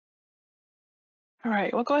All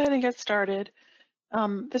right, we'll go ahead and get started.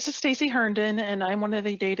 This is Stacy Herndon, and I'm one of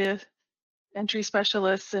the data entry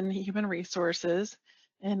specialists in human resources.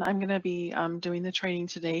 And I'm going to be doing the training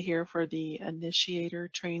today here for the Initiator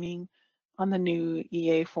training on the new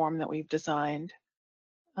EA form that we've designed.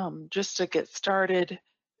 Just to get started,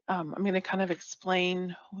 I'm going to kind of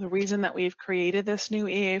explain the reason that we've created this new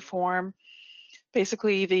EA form.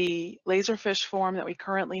 Basically, the Laserfish form that we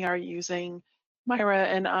currently are using, Myra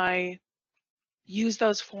and I use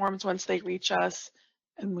those forms once they reach us,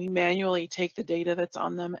 and we manually take the data that's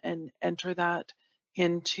on them and enter that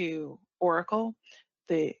into Oracle.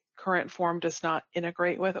 The current form does not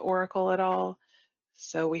integrate with Oracle at all,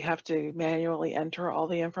 so we have to manually enter all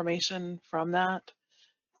the information from that.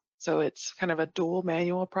 So it's kind of a dual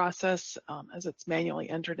manual process, as it's manually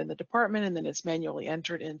entered in the department and then it's manually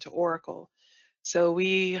entered into Oracle. So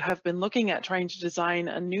we have been looking at trying to design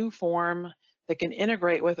a new form that can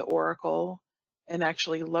integrate with Oracle and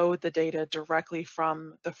actually load the data directly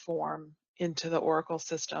from the form into the Oracle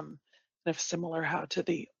system, kind of similar how to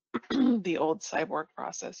the the old Cyborg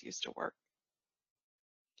process used to work.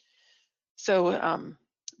 So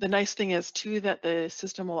the nice thing is too that the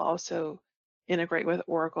system will also integrate with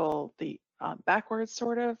Oracle the backwards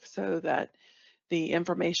sort of, so that the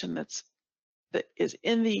information that is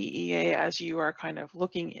in the EA as you are kind of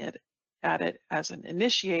looking at it as an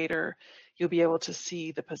initiator, you'll be able to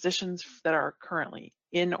see the positions that are currently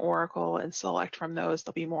in Oracle and select from those.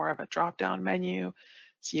 There'll be more of a drop-down menu,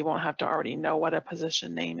 so you won't have to already know what a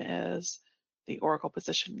position name is, the Oracle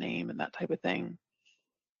position name and that type of thing.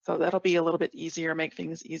 So that'll be a little bit easier, make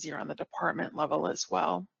things easier on the department level as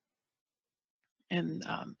well. And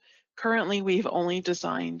currently we've only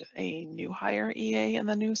designed a new hire EA in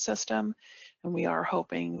the new system, and we are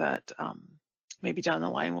hoping that maybe down the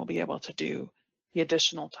line we'll be able to do the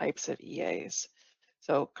additional types of EAs.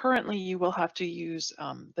 So currently you will have to use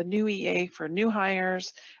the new EA for new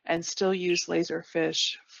hires and still use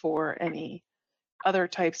Laserfish for any other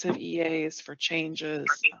types of EAs for changes,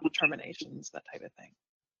 terminations, that type of thing.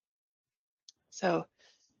 So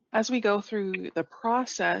as we go through the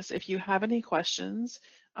process, if you have any questions,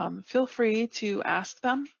 feel free to ask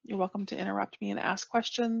them. You're welcome to interrupt me and ask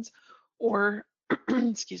questions, or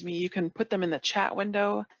excuse me, you can put them in the chat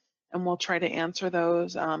window and we'll try to answer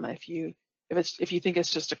those. If you think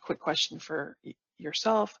it's just a quick question for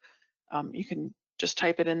yourself, you can just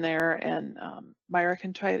type it in there and Myra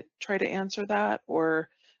can try to answer that, or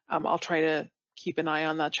I'll try to keep an eye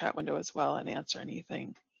on that chat window as well and answer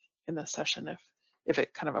anything in the session if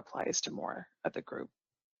it kind of applies to more of the group.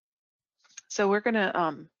 So we're going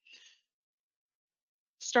to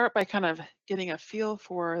start by kind of getting a feel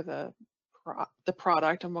for the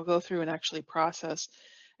product, and we'll go through and actually process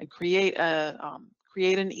and create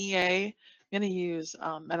an EA. I'm going to use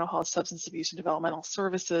mental health, substance abuse, and developmental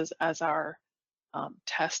services as our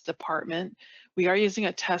test department. We are using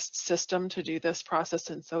a test system to do this process,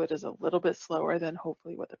 and so it is a little bit slower than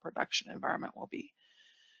hopefully what the production environment will be.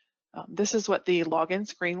 This is what the login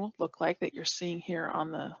screen will look like that you're seeing here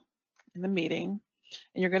in the meeting.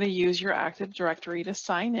 And you're going to use your Active Directory to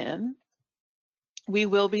sign in. We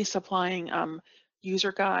will be supplying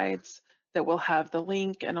user guides that will have the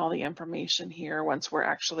link and all the information here once we're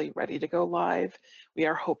actually ready to go live. We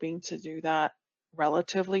are hoping to do that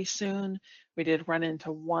relatively soon. We did run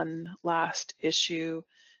into one last issue,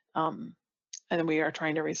 and we are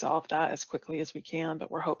trying to resolve that as quickly as we can, but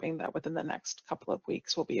we're hoping that within the next couple of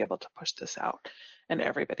weeks, we'll be able to push this out and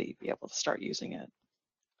everybody be able to start using it.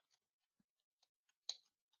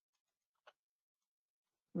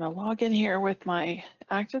 I'm going to log in here with my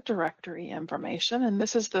Active Directory information, and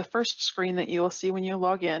this is the first screen that you will see when you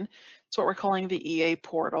log in. It's what we're calling the EA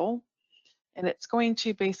portal, and it's going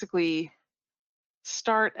to basically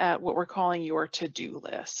start at what we're calling your to-do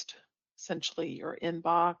list, essentially your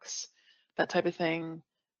inbox, that type of thing.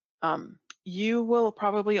 You will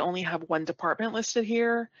probably only have one department listed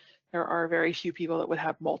here. There are very few people that would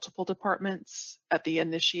have multiple departments at the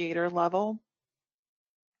initiator level.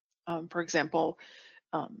 For example,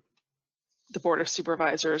 the Board of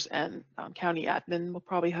Supervisors and County Admin will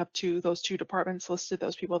probably have those two departments listed,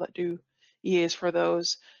 those people that do EAs for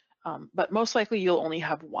those. But most likely you'll only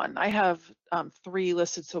have one. I have 3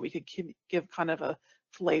 listed so we could give kind of a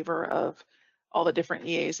flavor of all the different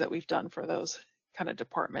EAs that we've done for those kind of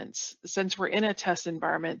departments. Since we're in a test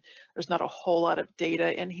environment, there's not a whole lot of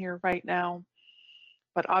data in here right now.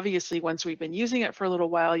 But obviously, once we've been using it for a little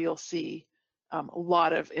while, you'll see a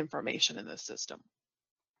lot of information in the system.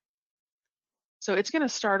 So it's going to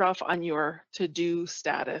start off on your to-do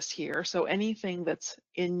status here. So anything that's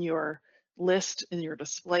in your list, in your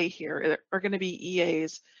display here, are going to be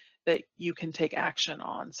EAs that you can take action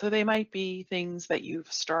on. So they might be things that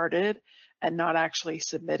you've started and not actually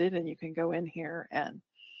submitted, and you can go in here and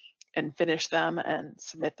finish them and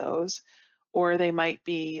submit those. Or they might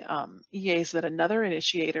be EAs that another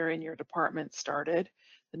initiator in your department started.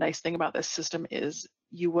 The nice thing about this system is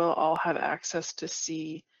you will all have access to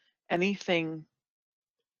see anything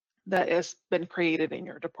that has been created in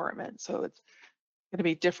your department. So it's going to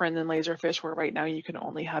be different than Laserfish, where right now you can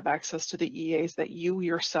only have access to the EAs that you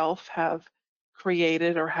yourself have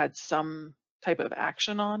created or had some type of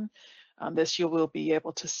action on. This you will be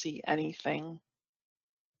able to see anything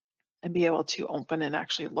and be able to open and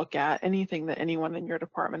actually look at anything that anyone in your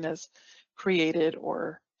department has created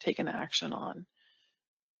or taken action on.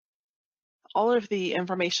 All of the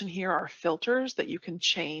information here are filters that you can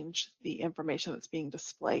change the information that's being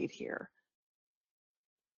displayed here.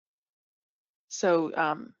 So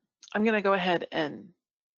I'm going to go ahead and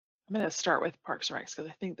I'm going to start with Parks and Recs because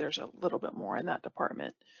I think there's a little bit more in that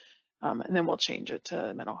department, and then we'll change it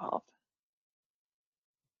to mental health.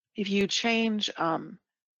 If you change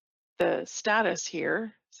the status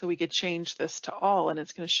here, so we could change this to all, and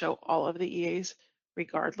it's going to show all of the EAs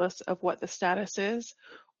regardless of what the status is,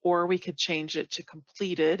 or we could change it to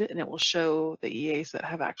completed, and it will show the EAs that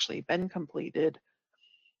have actually been completed,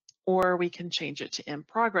 or we can change it to in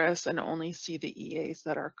progress and only see the EAs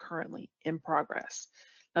that are currently in progress.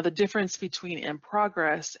 Now, the difference between in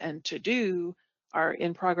progress and to do are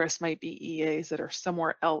in progress might be EAs that are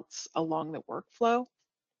somewhere else along the workflow.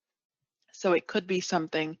 So it could be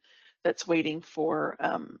something that's waiting for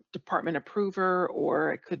department approver,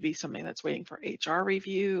 or it could be something that's waiting for HR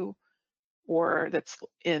review, or that's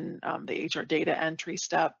in the HR data entry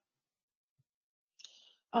step.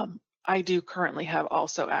 I do currently have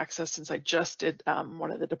also access, since I just did one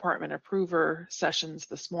of the department approver sessions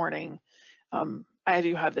this morning. I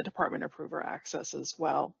do have the department approver access as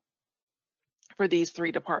well for these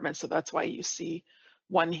 3 departments. So that's why you see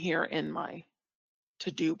one here in my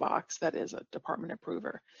to-do box that is a department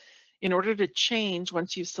approver. In order to change,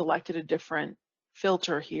 once you've selected a different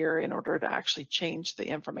filter here, in order to actually change the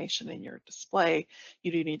information in your display,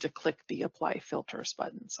 you do need to click the Apply Filters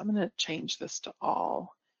button. So I'm going to change this to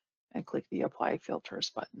all and click the Apply Filters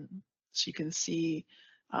button. So you can see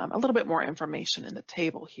a little bit more information in the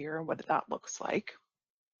table here and what that looks like.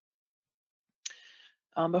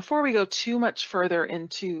 Before we go too much further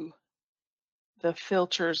into the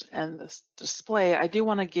filters and the display, I do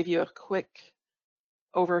want to give you a quick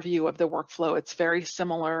overview of the workflow. It's very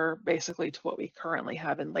similar basically to what we currently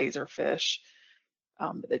have in Laserfish.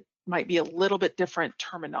 It might be a little bit different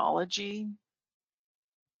terminology.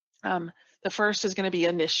 The first is going to be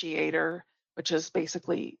Initiator, which is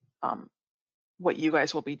basically what you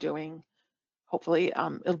guys will be doing. Hopefully,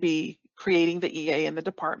 it'll be creating the EA in the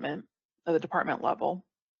department, at the department level.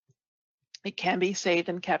 It can be saved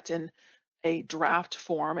and kept in a draft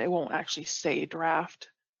form. It won't actually say draft.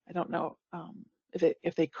 I don't know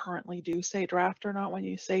if they currently do say draft or not when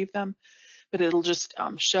you save them, but it'll just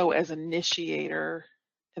show as initiator,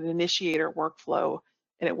 an initiator workflow,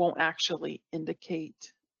 and it won't actually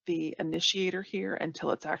indicate the initiator here until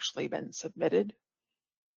it's actually been submitted.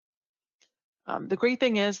 The great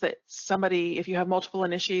thing is that somebody, if you have multiple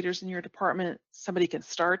initiators in your department, somebody can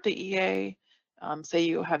start the EA. Say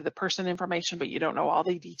you have the person information, but you don't know all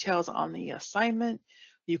the details on the assignment,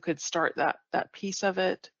 you could start that piece of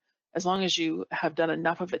it, as long as you have done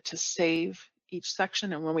enough of it to save each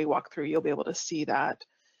section. And when we walk through, you'll be able to see that.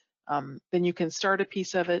 Then you can start a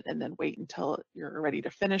piece of it and then wait until you're ready to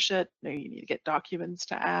finish it. Maybe you need to get documents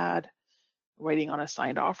to add, waiting on a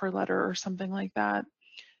signed offer letter or something like that.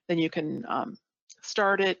 Then you can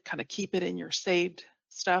start it, kind of keep it in your saved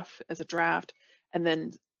stuff as a draft, and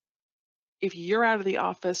then if you're out of the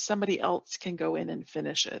office, somebody else can go in and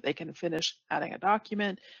finish it. They can finish adding a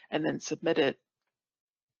document and then submit it,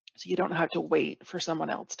 so you don't have to wait for someone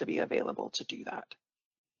else to be available to do that.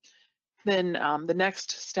 Then the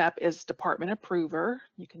next step is department approver.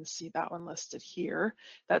 You can see that one listed here.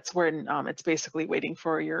 That's when it's basically waiting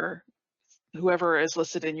for whoever is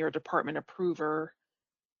listed in your department approver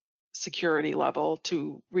security level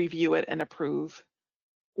to review it and approve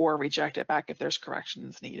or reject it back if there's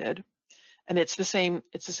corrections needed. And it's the same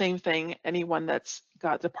thing. Anyone that's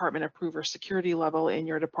got department approver security level in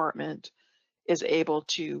your department is able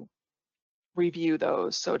to review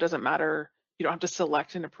those. So it doesn't matter, you don't have to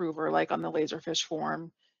select an approver like on the Laserfish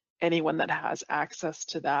form. Anyone that has access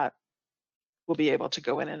to that will be able to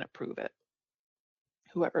go in and approve it,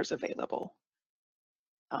 whoever's available.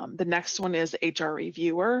 The next one is HR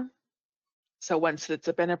reviewer. So once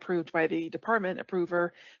it's been approved by the department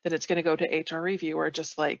approver, then it's going to go to HR reviewer,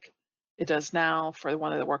 just like it does now for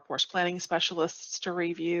one of the workforce planning specialists to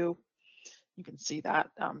review. You can see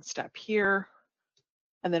that step here.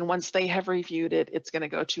 And then once they have reviewed it, it's going to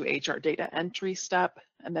go to HR data entry step.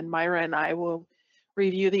 And then Myra and I will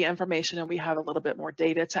review the information, and we have a little bit more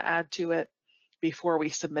data to add to it before we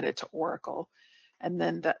submit it to Oracle. And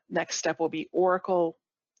then the next step will be Oracle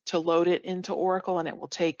to load it into Oracle, and it will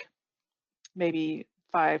take maybe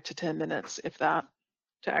 5 to 10 minutes, if that,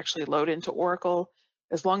 to actually load into Oracle.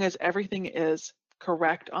 As long as everything is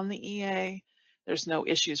correct on the EA, there's no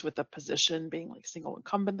issues with the position being like single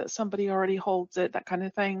incumbent that somebody already holds it, that kind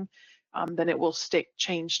of thing, then it will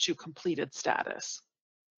change to completed status.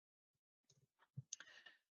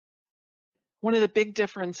 One of the big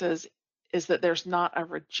differences is that there's not a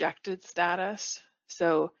rejected status.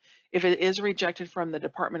 So if it is rejected from the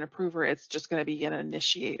department approver, it's just going to be an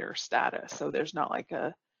initiator status. So there's not like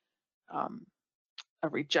a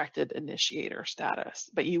rejected initiator status,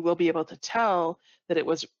 but you will be able to tell that it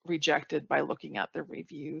was rejected by looking at the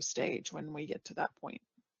review stage when we get to that point.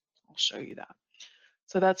 I'll show you that.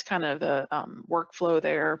 So that's kind of the workflow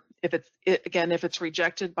there. If it's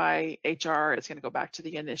rejected by HR, it's going to go back to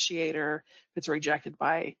the initiator. If it's rejected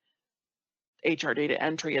by HR data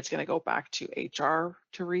entry, it's going to go back to HR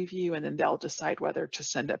to review, and then they'll decide whether to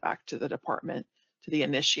send it back to the department, to the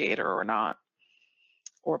initiator or not,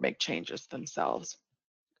 or make changes themselves,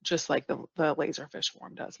 just like the Laserfish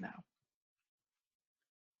form does now.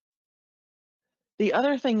 The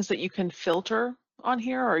other things that you can filter on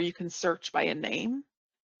here, or you can search by a name.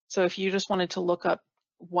 So if you just wanted to look up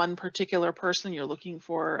one particular person, you're looking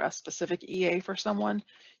for a specific EA for someone,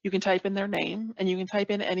 you can type in their name, and you can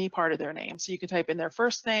type in any part of their name. So you can type in their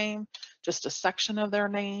first name, just a section of their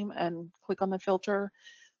name, and click on the filter.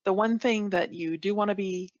 The one thing that you do want to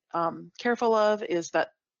be careful of is that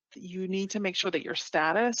you need to make sure that your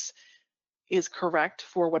status is correct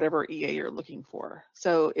for whatever EA you're looking for.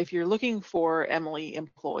 So if you're looking for Emily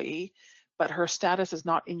employee, but her status is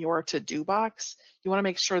not in your to-do box, you want to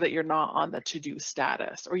make sure that you're not on the to-do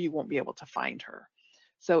status, or you won't be able to find her.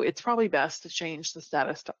 So it's probably best to change the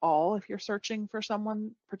status to all if you're searching for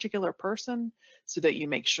someone, particular person, so that you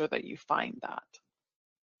make sure that you find that.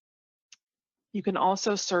 You can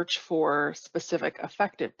also search for specific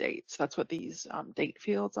effective dates. That's what these date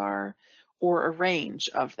fields are, or a range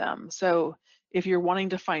of them. So if you're wanting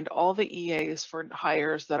to find all the EAs for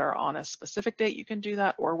hires that are on a specific date, you can do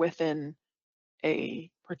that, or within a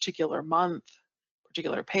particular month,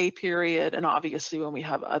 particular pay period, and obviously when we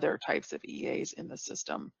have other types of EAs in the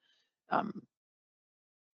system,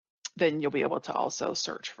 then you'll be able to also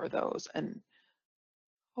search for those. And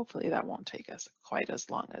hopefully that won't take us quite as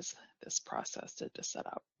long as this process did to set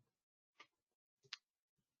up.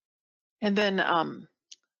 And then let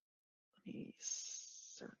me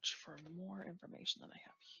search for more information than I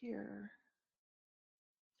have here.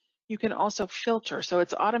 You can also filter, so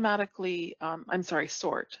it's automatically,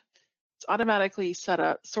 sort. It's automatically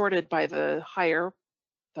sorted by the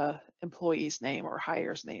employee's name or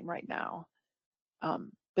hire's name right now.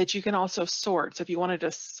 But you can also sort. So if you wanted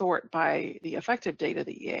to sort by the effective date of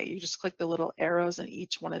the EA, you just click the little arrows in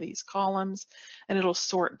each one of these columns, and it'll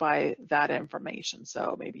sort by that information.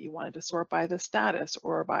 So maybe you wanted to sort by the status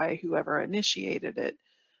or by whoever initiated it,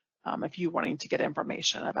 if you're wanting to get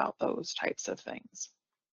information about those types of things.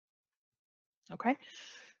 Okay.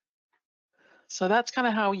 So that's kind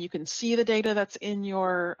of how you can see the data that's in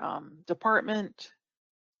your department,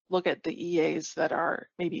 look at the EAs that are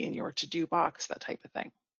maybe in your to-do box, that type of thing.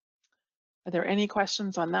 Are there any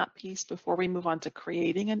questions on that piece before we move on to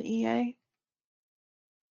creating an EA?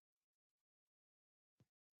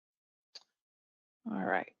 All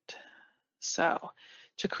right, so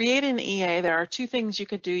to create an EA, there are two things you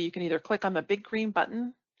could do. You can either click on the big green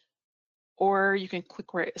button, or you can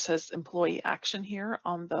click where it says employee action here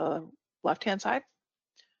on the left-hand side.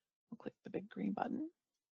 We'll click the big green button.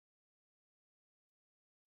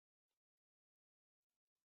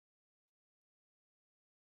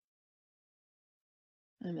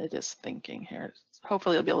 And it is thinking here.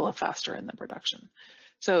 Hopefully it'll be a little faster in the production.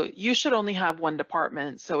 So you should only have one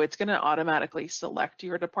department, so it's going to automatically select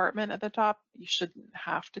your department at the top. You shouldn't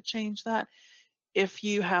have to change that. If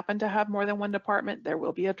you happen to have more than one department, there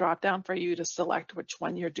will be a drop down for you to select which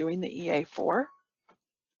one you're doing the EA for.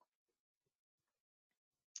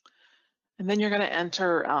 And then you're going to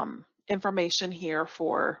enter information here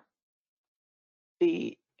for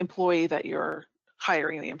the employee that you're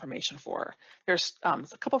hiring the information for. There's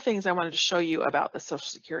a couple things I wanted to show you about the Social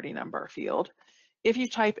Security number field. If you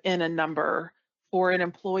type in a number for an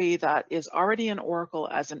employee that is already in Oracle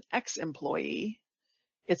as an ex-employee,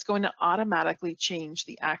 it's going to automatically change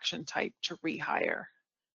the action type to rehire.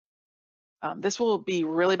 This will be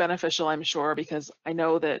really beneficial, I'm sure, because I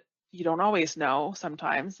know that you don't always know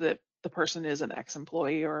sometimes that the person is an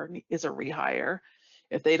ex-employee or is a rehire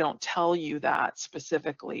if they don't tell you that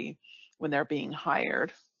specifically when they're being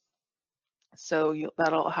hired. So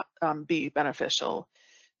that'll be beneficial.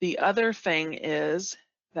 The other thing is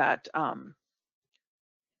that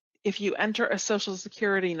if you enter a social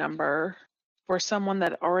security number for someone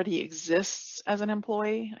that already exists as an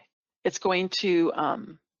employee, it's going to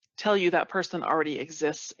tell you that person already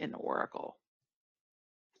exists in Oracle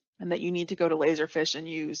and that you need to go to Laserfish and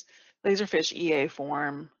use Laserfish EA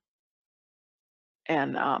form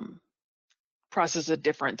and process a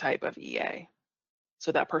different type of EA.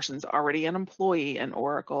 So that person's already an employee in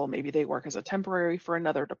Oracle. Maybe they work as a temporary for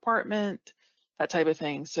another department, that type of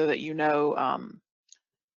thing, so that you know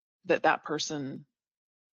that person,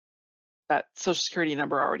 that social security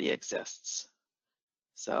number already exists.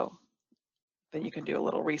 So then you can do a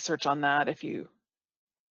little research on that if you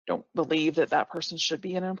don't believe that that person should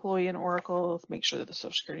be an employee in Oracle. Make sure that the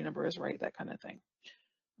social security number is right, that kind of thing.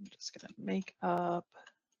 I'm just going to make up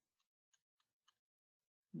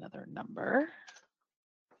another number.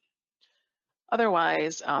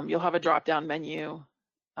 Otherwise, you'll have a drop-down menu.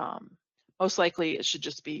 Most likely it should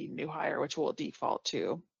just be new hire, which will default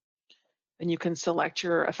to. And you can select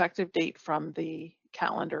your effective date from the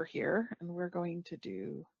calendar here. And we're going to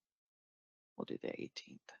do, we'll do the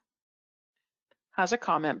 18th. Has a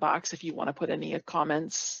comment box if you want to put any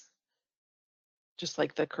comments, just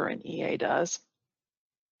like the current EA does.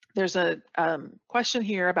 There's a question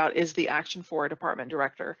here about, is the action for a department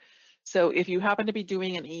director? So if you happen to be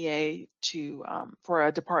doing an EA to for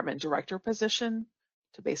a department director position,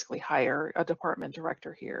 to basically hire a department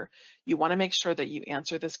director here, you want to make sure that you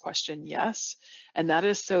answer this question yes, and that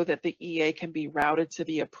is so that the EA can be routed to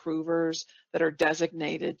the approvers that are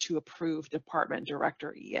designated to approve department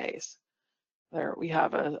director EAs. There we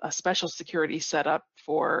have a special security set up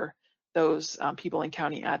for those people in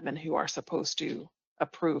county admin who are supposed to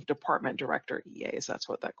approve department director EAs. That's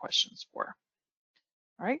what that question's for.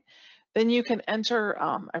 All right, then you can enter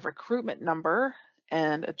a recruitment number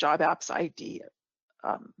and a job apps ID.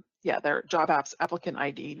 Yeah, their job apps applicant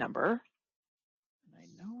ID number. I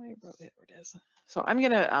know I wrote it, where it is. So I'm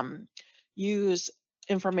gonna use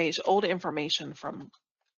information, old information from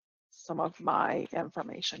some of my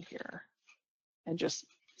information here and just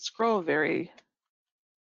scroll a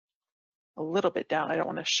little bit down. I don't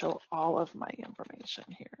want to show all of my information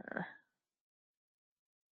here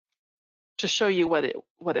to show you what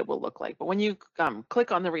it will look like. But when you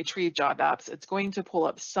click on the retrieve job apps, it's going to pull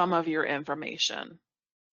up some of your information.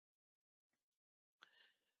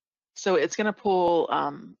 So it's going to pull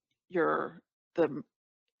the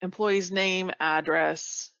employee's name,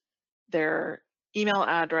 address, their email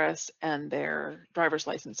address, and their driver's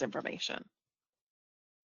license information.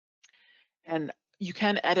 And you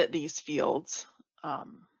can edit these fields. Let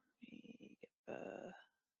me get the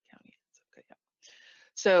county. Okay, yeah.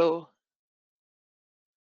 So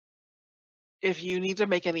if you need to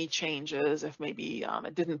make any changes, if maybe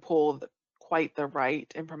it didn't pull quite the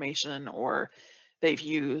right information, or they've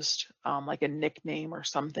used like a nickname or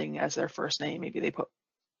something as their first name, maybe they put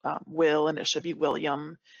Will and it should be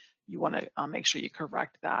William, you want to make sure you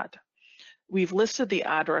correct that. We've listed the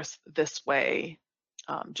address this way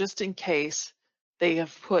just in case they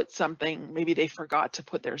have put something, maybe they forgot to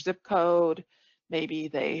put their zip code, maybe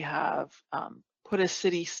they have put a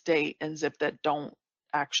city, state, and zip that don't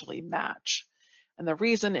actually match. And the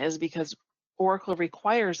reason is because Oracle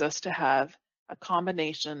requires us to have a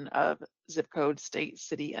combination of zip code, state,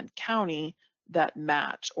 city, and county that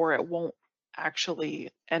match, or it won't actually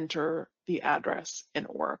enter the address in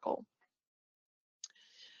Oracle.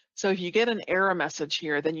 So if you get an error message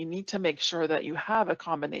here, then you need to make sure that you have a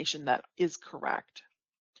combination that is correct.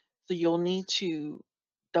 So you'll need to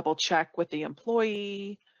double check with the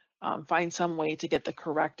employee, find some way to get the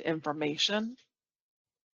correct information.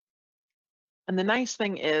 And the nice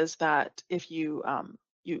thing is that if you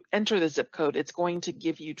enter the zip code, it's going to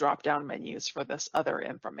give you drop-down menus for this other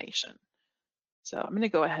information. So I'm going to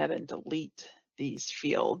go ahead and delete these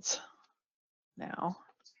fields now.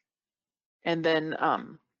 And then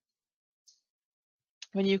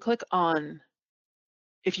when you click on,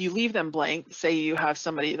 if you leave them blank, say you have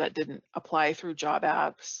somebody that didn't apply through job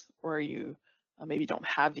apps, or you maybe don't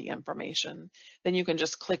have the information, then you can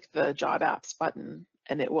just click the job apps button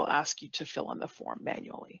and it will ask you to fill in the form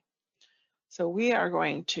manually. So we are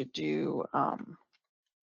going to do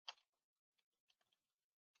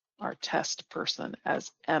our test person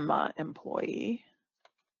as Emma employee.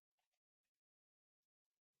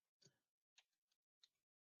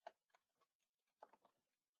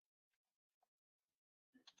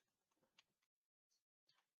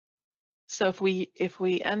 So if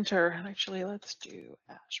we enter, actually let's do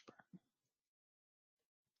Ashburn.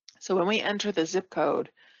 So when we enter the zip code,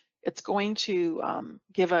 it's going to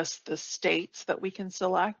give us the states that we can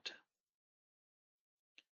select.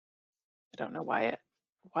 I don't know why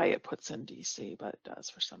it puts in DC, but it does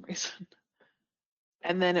for some reason.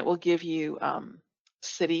 And then it will give you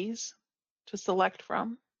cities to select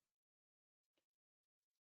from.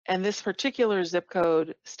 And this particular zip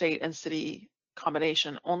code, state and city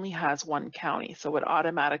combination only has one county, so it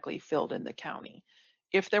automatically filled in the county.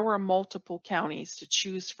 If there were multiple counties to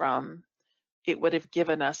choose from, it would have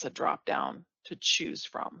given us a drop down to choose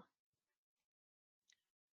from.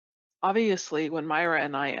 Obviously, when Myra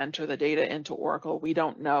and I enter the data into Oracle, we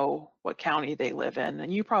don't know what county they live in,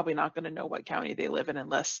 and you're probably not going to know what county they live in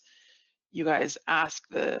unless you guys ask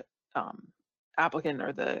the applicant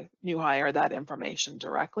or the new hire that information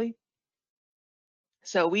directly.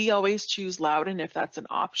 So we always choose Loudoun if that's an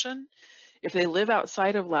option. If they live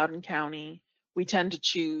outside of Loudoun County, we tend to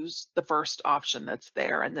choose the first option that's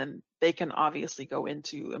there, and then they can obviously go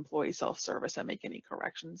into employee self-service and make any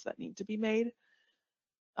corrections that need to be made.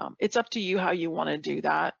 It's up to you how you want to do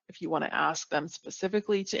that. If you want to ask them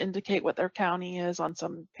specifically to indicate what their county is on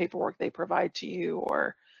some paperwork they provide to you,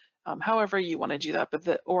 or however you want to do that, but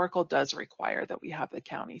the Oracle does require that we have the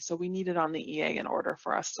county. So we need it on the EA in order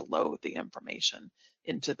for us to load the information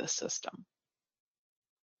into the system.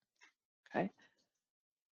 Okay.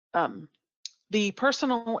 The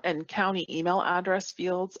personal and county email address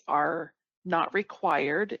fields are not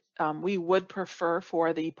required. We would prefer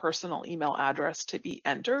for the personal email address to be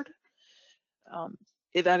entered.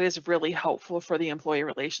 That is really helpful for the employee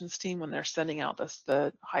relations team when they're sending out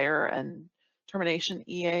the hire and termination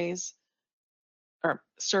EAs or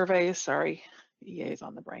surveys, sorry, EAs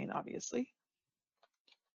on the brain, obviously.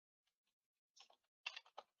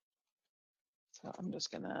 So I'm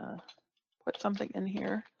just gonna put something in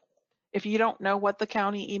here. If you don't know what the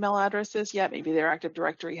county email address is yet, maybe their Active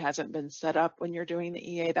Directory hasn't been set up when you're doing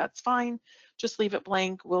the EA, that's fine. Just leave it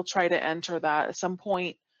blank. We'll try to enter that at some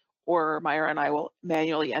point, or Myra and I will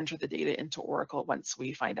manually enter the data into Oracle once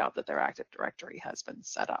we find out that their Active Directory has been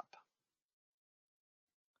set up.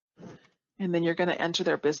 And then you're going to enter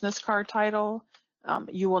their business card title.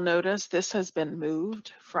 You will notice this has been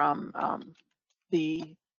moved from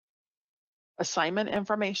the assignment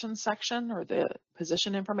information section or the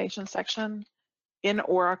position information section. In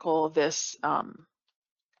Oracle, this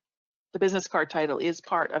the business card title is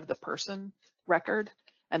part of the person record,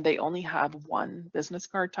 and they only have one business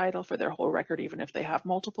card title for their whole record, even if they have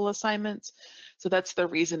multiple assignments. So that's the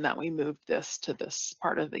reason that we moved this to this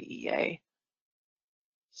part of the EA.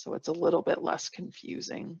 So it's a little bit less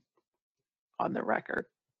confusing on the record.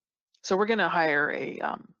 So we're going to hire a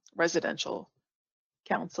residential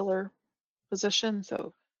counselor position.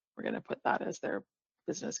 So we're going to put that as their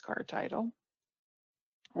business card title.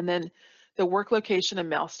 And then the work location and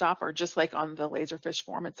mail stop are just like on the Laserfish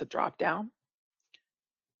form. It's a drop down.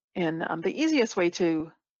 And the easiest way to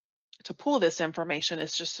pull this information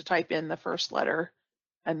is just to type in the first letter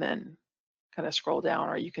and then kind of scroll down,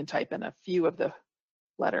 or you can type in a few of the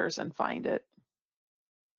letters and find it.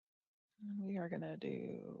 And we are going to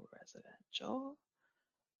do residential.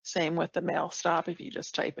 Same with the mail stop. If you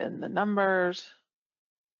just type in the numbers,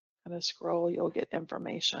 kind of scroll, you'll get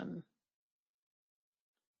information.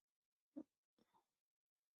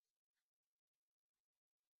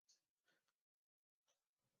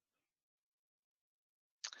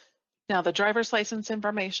 Now, the driver's license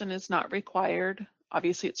information is not required.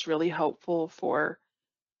 Obviously, it's really helpful for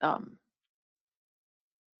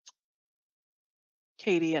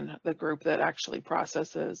Katie and the group that actually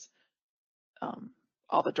processes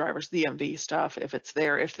all the drivers, DMV stuff, if it's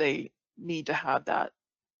there, if they need to have that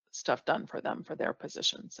stuff done for them for their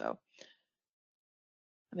position. So,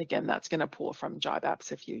 and again, that's going to pull from job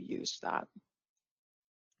apps if you use that.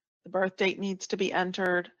 The birth date needs to be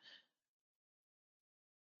entered.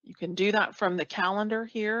 You can do that from the calendar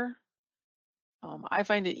here. I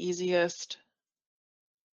find it easiest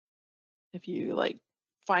if you like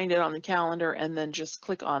find it on the calendar and then just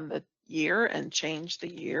click on the year and change the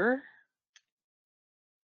year.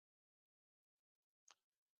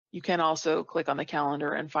 You can also click on the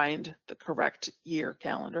calendar and find the correct year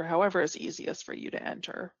calendar, however is easiest for you to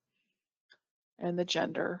enter. And the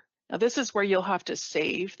gender. Now this is where you'll have to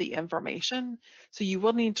save the information. So you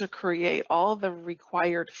will need to create all the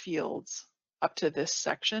required fields up to this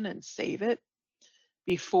section and save it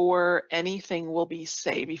before anything will be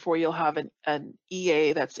saved, before you'll have an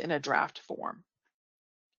EA that's in a draft form.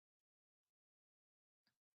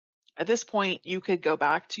 At this point, you could go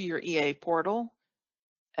back to your EA portal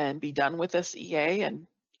and be done with this EA and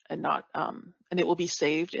and not, and it will be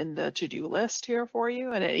saved in the to-do list here for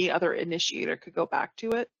you, and any other initiator could go back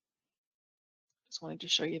to it. Just wanted to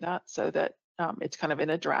show you that so that it's kind of in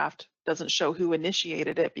a draft. Doesn't show who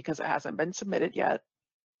initiated it because it hasn't been submitted yet.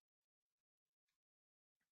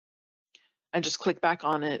 And just click back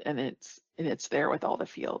on it, and it's there with all the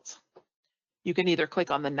fields. You can either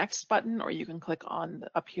click on the next button, or you can click on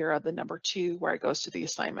up here at the number 2 where it goes to the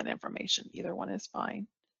assignment information. Either one is fine.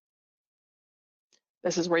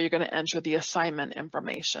 This is where you're going to enter the assignment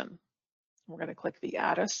information. We're going to click the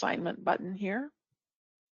Add Assignment button here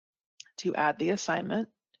to add the assignment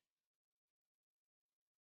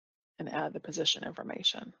and add the position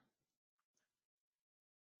information.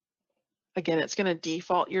 Again, it's going to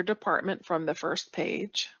default your department from the first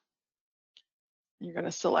page. You're going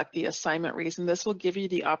to select the assignment reason. This will give you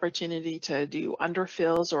the opportunity to do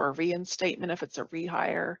underfills or a reinstatement if it's a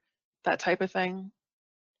rehire, that type of thing.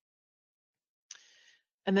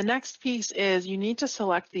 And the next piece is you need to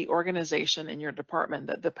select the organization in your department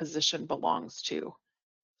that the position belongs to.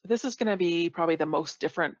 This is going to be probably the most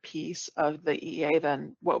different piece of the EA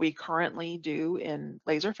than what we currently do in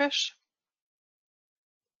Laserfish.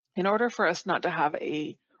 In order for us not to have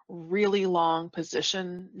a really long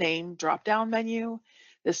position name drop-down menu,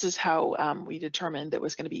 this is how we determined it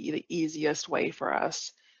was going to be the easiest way for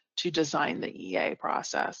us to design the EA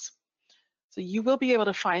process. So you will be able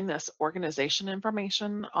to find this organization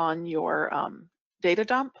information on your data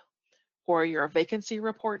dump or your vacancy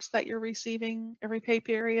reports that you're receiving every pay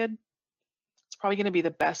period. It's probably going to be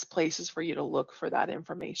the best places for you to look for that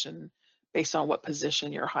information based on what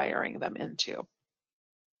position you're hiring them into.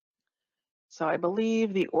 So I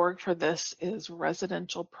believe the org for this is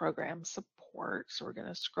residential program support. So we're going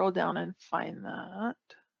to scroll down and find that.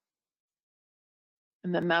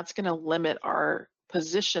 And then that's going to limit our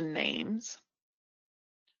position names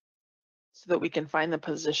so that we can find the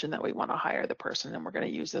position that we want to hire the person. And we're going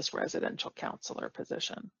to use this residential counselor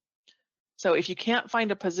position. So if you can't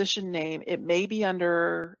find a position name, it may be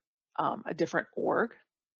under a different org.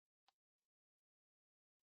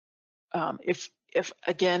 If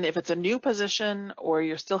it's a new position or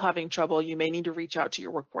you're still having trouble, you may need to reach out to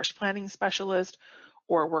your workforce planning specialist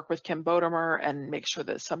or work with Kim Bodemer and make sure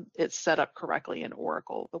that it's set up correctly in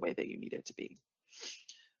Oracle the way that you need it to be.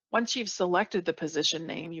 Once you've selected the position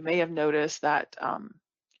name, you may have noticed that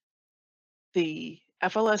the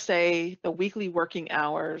FLSA, the weekly working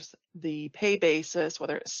hours, the pay basis,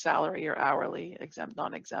 whether it's salary or hourly, exempt,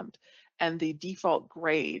 non-exempt, and the default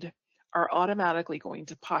grade are automatically going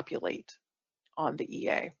to populate on the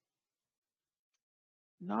EA.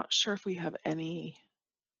 Not sure if we have any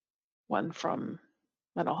one from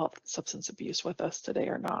mental health and substance abuse with us today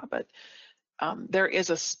or not, but there is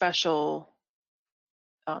a special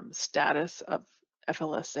status of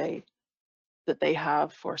FLSA that they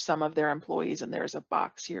have for some of their employees, and there's a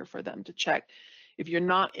box here for them to check. If you're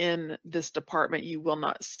not in this department, you will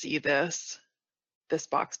not see this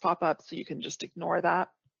box pop up, so you can just ignore that.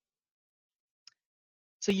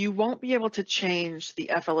 So you won't be able to change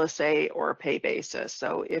the FLSA or pay basis.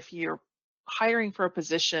 So if you're hiring for a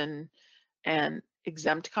position and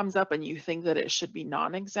exempt comes up and you think that it should be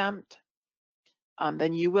non-exempt,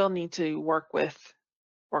 then you will need to work with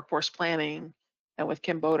workforce planning and with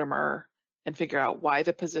Kim Bodemer and figure out why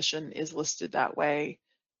the position is listed that way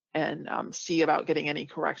and see about getting any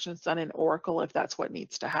corrections done in Oracle if that's what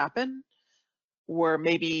needs to happen, or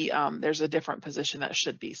maybe there's a different position that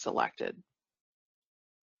should be selected.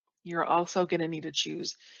 You're also going to need to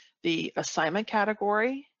choose the assignment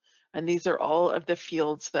category, and these are all of the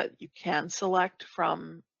fields that you can select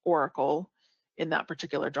from Oracle in that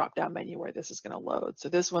particular drop-down menu where this is going to load. So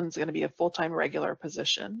this one's going to be a full-time regular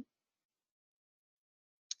position,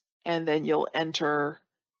 and then you'll enter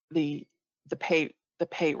the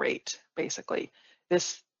pay rate. Basically,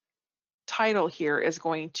 this title here is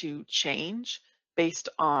going to change based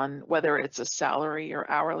on whether it's a salary or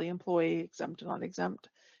hourly employee, exempt or non-exempt.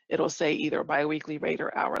 It'll say either biweekly rate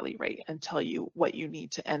or hourly rate and tell you what you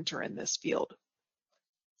need to enter in this field.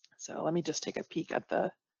 So let me just take a peek at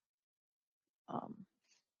the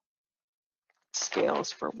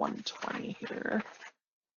scales for 120 here.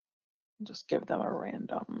 Just give them a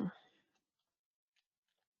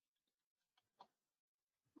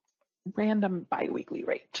random biweekly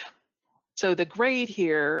rate. So the grade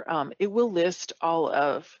here, it will list all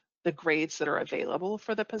of the grades that are available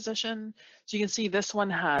for the position. So you can see this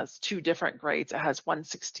one has 2 different grades. It has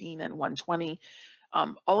 116 and 120.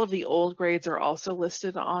 All of the old grades are also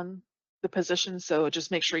listed on the position, so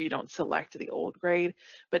just make sure you don't select the old grade.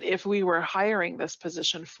 But if we were hiring this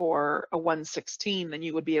position for a 116, then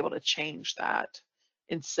you would be able to change that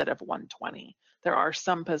instead of 120. There are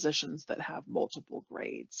some positions that have multiple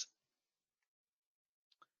grades.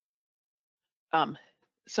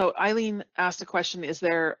 So Eileen asked a question, is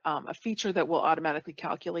there a feature that will automatically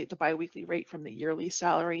calculate the biweekly rate from the yearly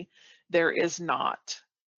salary? There is not.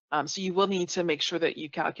 So you will need to make sure that you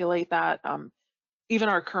calculate that. Even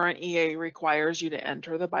our current EA requires you to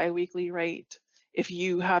enter the biweekly rate. If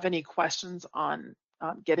you have any questions on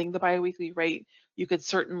getting the biweekly rate, you could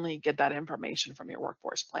certainly get that information from your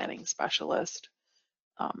workforce planning specialist.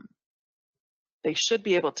 They should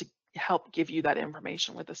be able to help give you that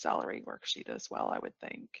information with the salary worksheet as well, I would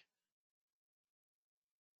think.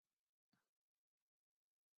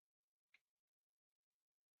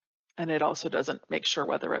 And it also doesn't make sure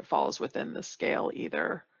whether it falls within the scale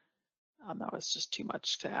either. That was just too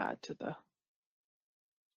much to add to the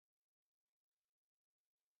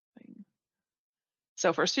thing.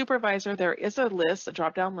 So for supervisor, there is a list, a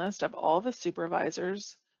drop-down list of all the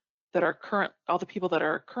supervisors that are all the people that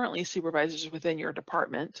are currently supervisors within your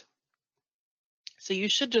department. So you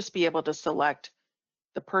should just be able to select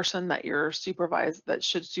the person that that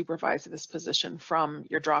should supervise this position from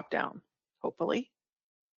your drop-down, hopefully.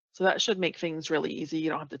 So that should make things really easy.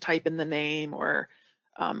 You don't have to type in the name, or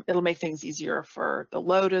it'll make things easier for the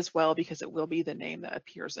load as well, because it will be the name that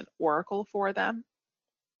appears in Oracle for them.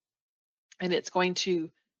 And it's going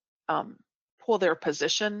to pull their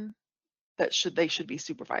position that they should be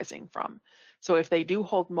supervising from. So if they do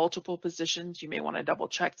hold multiple positions, you may want to double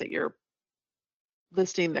check that you're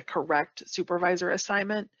listing the correct supervisor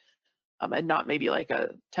assignment, and not maybe like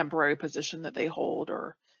a temporary position that they hold,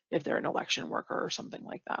 or if they're an election worker or something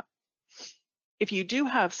like that. If you do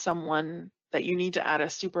have someone that you need to add a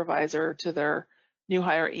supervisor to their new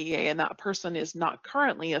hire EA, and that person is not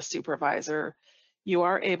currently a supervisor, you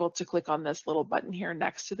are able to click on this little button here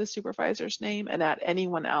next to the supervisor's name and add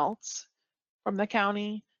anyone else from the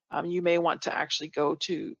county. You may want to actually go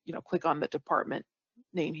to, click on the department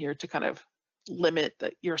name here to kind of limit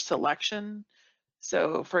your selection.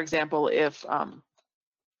 So for example, if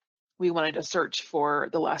we wanted to search for,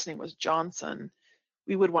 the last name was Johnson,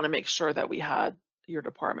 we would want to make sure that we had your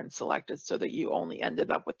department selected so that you only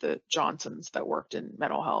ended up with the Johnsons that worked in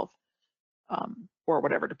mental health, or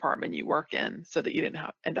whatever department you work in, so that you didn't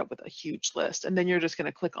end up with a huge list. And then you're just going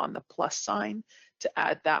to click on the plus sign to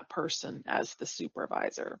add that person as the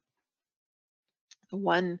supervisor.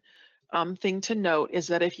 One thing to note is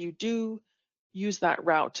that if you do use that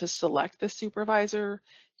route to select the supervisor,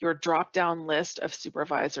 your drop-down list of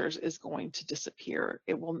supervisors is going to disappear.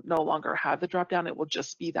 It will no longer have the drop-down. It will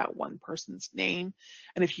just be that one person's name.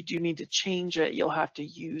 And if you do need to change it, you'll have to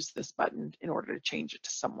use this button in order to change it to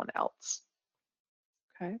someone else.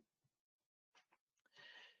 Okay.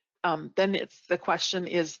 Then the question,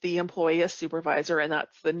 is the employee a supervisor? And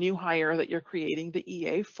that's the new hire that you're creating the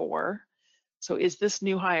EA for. So is this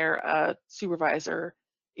new hire a supervisor?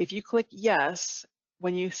 If you click yes,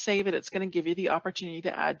 when you save it, it's going to give you the opportunity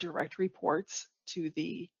to add direct reports to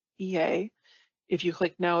the EA. If you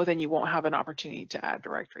click no, then you won't have an opportunity to add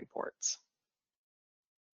direct reports.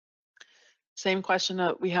 Same question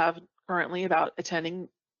that we have currently about attending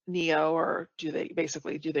NEO, or do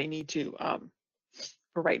they need to,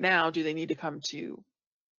 for right now, do they need to come to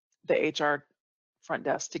the HR front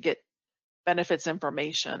desk to get benefits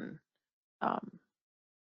information,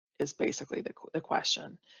 is basically the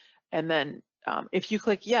question. And then if you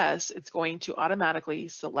click yes, it's going to automatically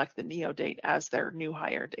select the NEO date as their new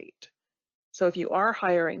hire date. So if you are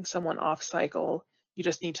hiring someone off cycle, you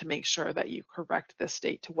just need to make sure that you correct this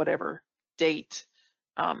date to whatever date,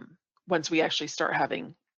 once we actually start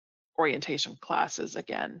having orientation classes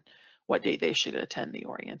again, what date they should attend the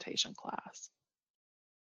orientation class.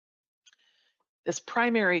 This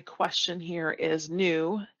primary question here is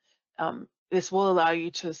new. This will allow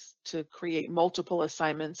you to create multiple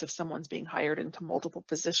assignments if someone's being hired into multiple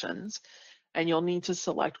positions, and you'll need to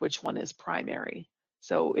select which one is primary.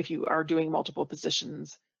 So if you are doing multiple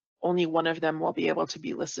positions, only one of them will be able to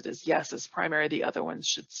be listed as yes as primary, the other ones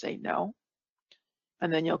should say no.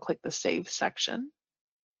 And then you'll click the save section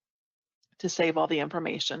to save all the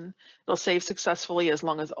information. It'll save successfully as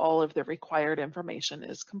long as all of the required information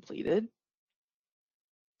is completed.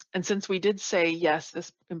 And since we did say, yes,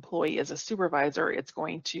 this employee is a supervisor, it's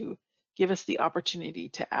going to give us the opportunity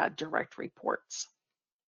to add direct reports.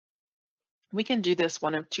 We can do this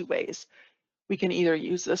one of two ways. We can either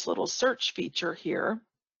use this little search feature here,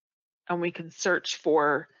 and we can search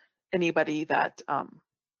for anybody that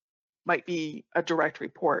might be a direct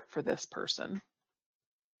report for this person.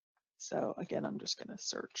 So again, I'm just going to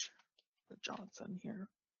search for Johnson here.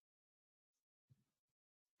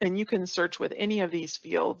 And you can search with any of these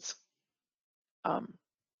fields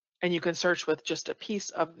And you can search with just a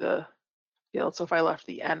piece of the field. So if I left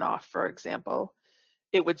the N off, for example,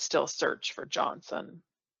 it would still search for Johnson.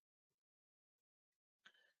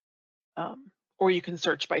 Or you can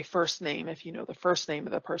search by first name if you know the first name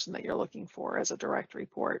of the person that you're looking for as a direct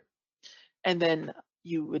report. And then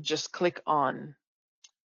you would just click on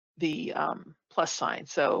the plus sign.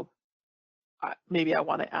 So maybe I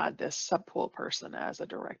want to add this subpool person as a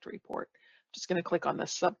direct report. I'm just going to click on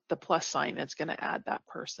the plus sign. It's going to add that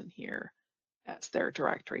person here as their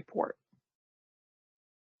direct report.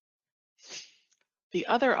 The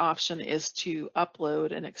other option is to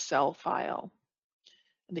upload an Excel file.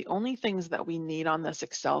 And the only things that we need on this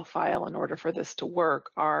Excel file in order for this to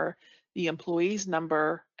work are the employee's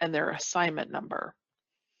number and their assignment number.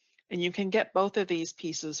 And you can get both of these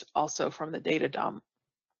pieces also from the data dump.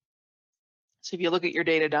 So if you look at your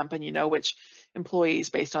data dump and you know which employees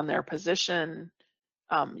based on their position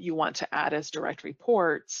you want to add as direct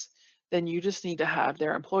reports, then you just need to have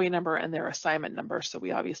their employee number and their assignment number. So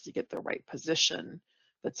we obviously get the right position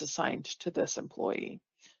that's assigned to this employee.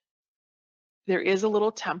 There is a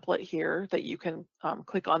little template here that you can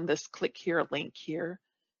click on this click here link here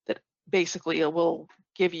that basically it will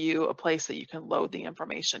give you a place that you can load the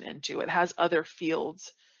information into. It has other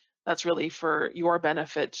fields. That's really for your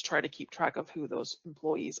benefit to try to keep track of who those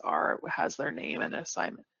employees are. It has their name and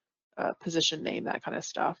assignment, position name, that kind of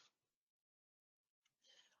stuff.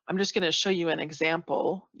 I'm just going to show you an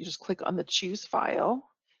example. You just click on the choose file.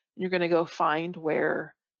 And you're going to go find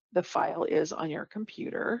where the file is on your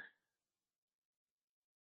computer.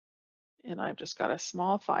 And I've just got a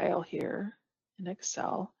small file here in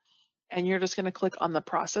Excel. And you're just going to click on the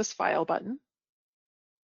process file button.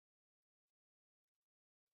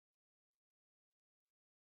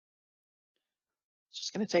 It's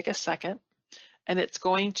just going to take a second. And it's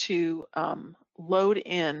going to load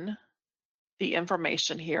in the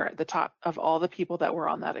information here at the top of all the people that were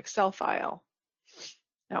on that Excel file.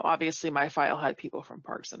 Now, obviously, my file had people from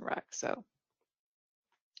Parks and Rec, so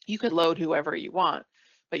you could load whoever you want,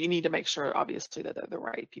 but you need to make sure, obviously, that they're the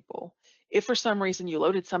right people. If for some reason you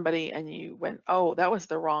loaded somebody and you went, oh, that's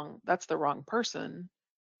the wrong person,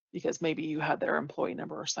 because maybe you had their employee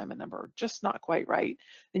number or assignment number just not quite right,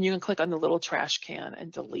 then you can click on the little trash can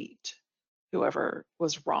and delete whoever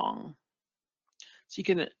was wrong. So you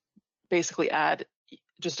can basically add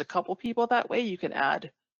just a couple people that way. You can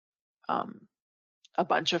add a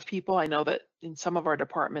bunch of people. I know that in some of our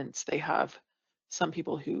departments, they have some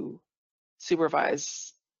people who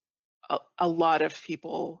supervise a lot of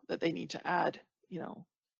people that they need to add,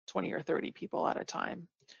 20 or 30 people at a time.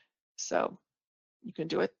 So you can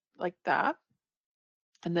do it like that,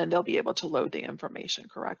 and then they'll be able to load the information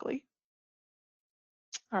correctly.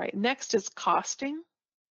 All right, next is costing.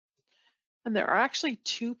 And there are actually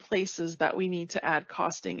two places that we need to add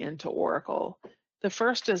costing into Oracle. The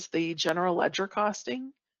first is the general ledger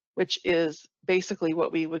costing, which is basically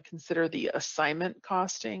what we would consider the assignment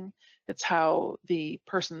costing. It's how the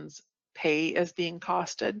person's pay is being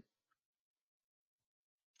costed.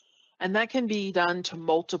 And that can be done to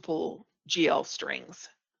multiple GL strings.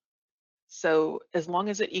 So as long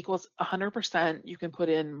as it equals 100%, you can put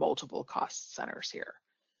in multiple cost centers here.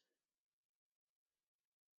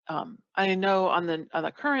 I know on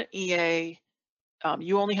the current EA,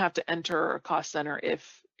 you only have to enter a cost center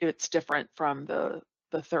if it's different from the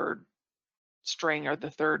third string or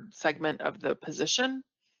the third segment of the position,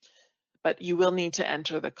 but you will need to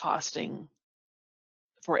enter the costing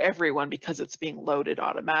for everyone because it's being loaded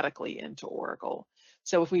automatically into Oracle.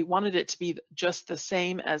 So if we wanted it to be just the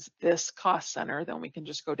same as this cost center, then we can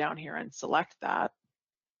just go down here and select that.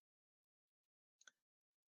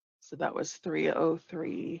 So that was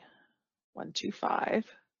 303,125.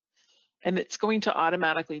 And it's going to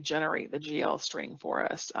automatically generate the GL string for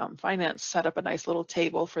us. Finance set up a nice little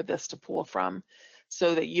table for this to pull from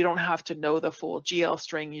so that you don't have to know the full GL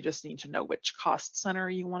string. You just need to know which cost center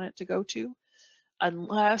you want it to go to,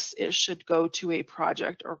 unless it should go to a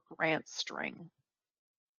project or grant string.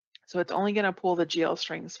 So it's only going to pull the GL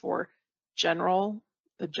strings for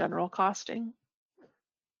the general costing.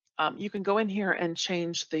 You can go in here and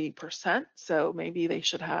change the percent. So maybe they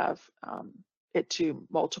should have it to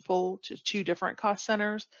two different cost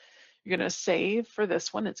centers. You're going to save for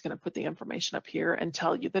this one. It's going to put the information up here and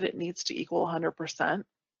tell you that it needs to equal 100%.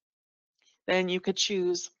 Then you could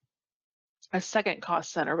choose a second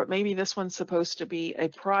cost center, but maybe this one's supposed to be a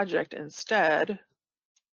project instead.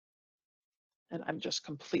 And I'm just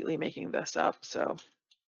completely making this up. So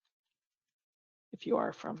if you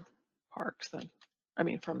are from Parks,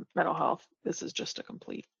 from mental health, this is just a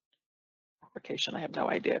complete application. I have no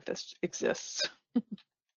idea if this exists.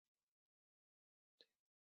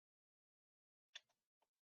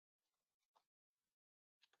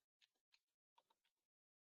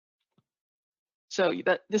 So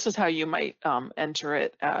this is how you might enter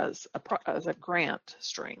it as a grant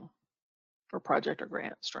string or project or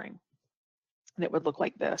grant string. And it would look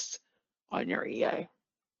like this on your EA.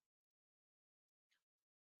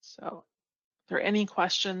 So are there any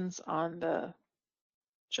questions on the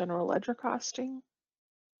general ledger costing?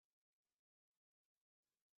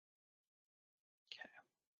 Okay.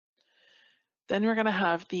 Then we're going to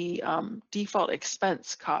have the default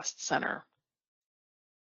expense cost center.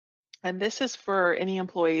 And this is for any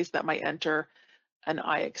employees that might enter an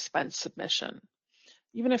iExpense submission.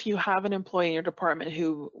 Even if you have an employee in your department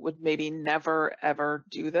who would maybe never ever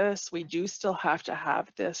do this, we do still have to have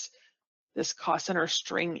this cost center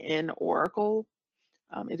string in Oracle.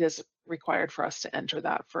 It is required for us to enter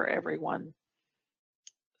that for everyone.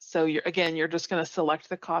 So you're just going to select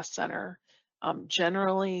the cost center.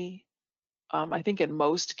 Generally, I think in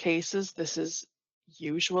most cases, this is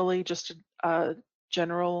usually just a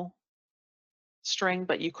general string,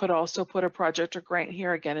 but you could also put a project or grant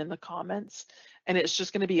here again in the comments, and it's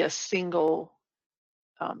just going to be a single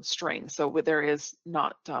string. So there is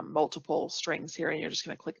not multiple strings here, and you're just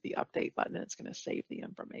going to click the update button and it's going to save the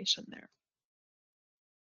information there.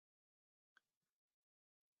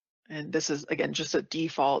 And this is, again, just a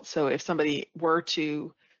default. So if somebody were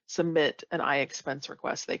to submit an iExpense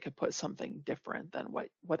request, they could put something different than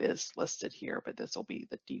what is listed here, but this will be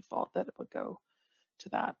the default that it would go to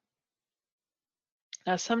that.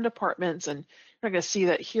 Now, some departments, and you're not going to see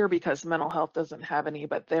that here because mental health doesn't have any,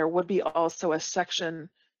 but there would be also a section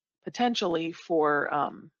potentially for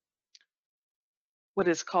what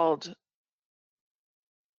is called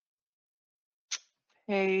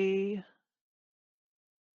pay.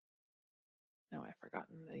 No, I've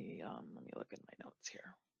forgotten the, let me look at my notes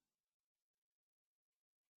here.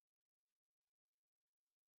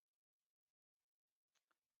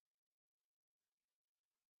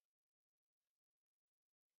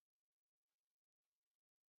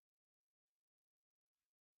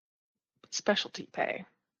 Specialty pay.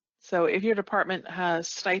 So if your department has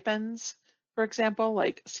stipends, for example,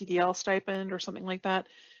 like CDL stipend or something like that,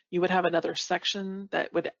 you would have another section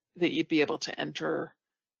that you'd be able to enter,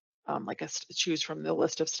 like choose from the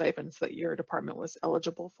list of stipends that your department was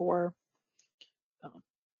eligible for.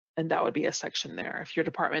 And that would be a section there. If your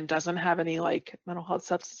department doesn't have any like mental health,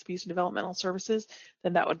 substance abuse, and developmental services,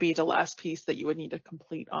 then that would be the last piece that you would need to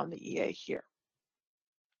complete on the EA here.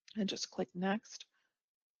 And just click next.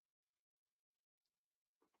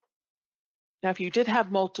 Now, if you did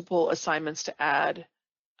have multiple assignments to add,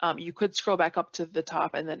 you could scroll back up to the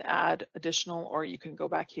top and then add additional, or you can go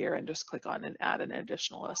back here and just click on and add an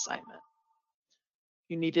additional assignment.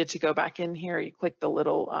 You needed to go back in here, you click the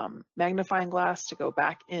little magnifying glass to go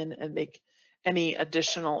back in and make any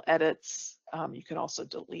additional edits. You can also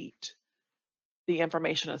delete the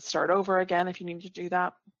information and start over again if you need to do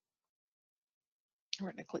that.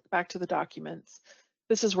 We're going to click back to the documents.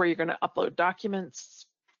 This is where you're going to upload documents,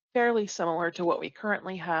 fairly similar to what we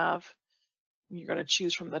currently have. You're going to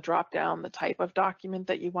choose from the drop down the type of document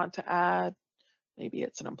that you want to add. Maybe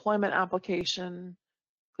it's an employment application.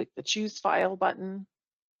 Click the choose file button.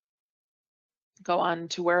 Go on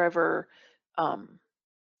to wherever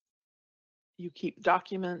you keep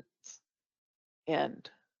documents, and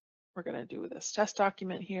we're going to do this test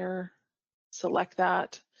document here. Select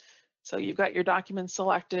that. So you've got your documents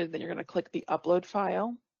selected, then you're going to click the upload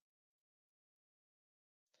file.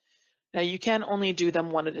 Now you can only do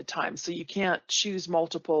them one at a time, so you can't choose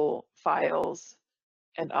multiple files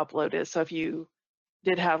and upload it. So if you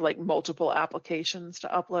did have like multiple applications to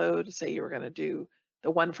upload, say you were going to do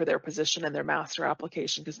the one for their position and their master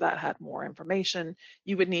application because that had more information,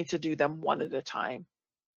 you would need to do them one at a time.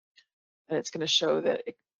 And it's going to show that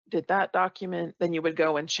it did that document. Then you would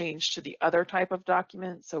go and change to the other type of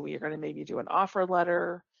document. So we're going to maybe do an offer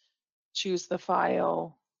letter, choose the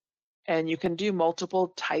file, and you can do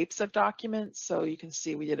multiple types of documents. So you can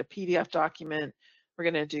see we did a PDF document. We're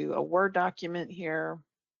going to do a Word document here.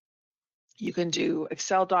 You can do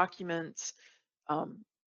Excel documents,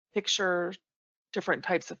 picture, different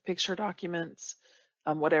types of picture documents,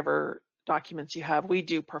 whatever documents you have. We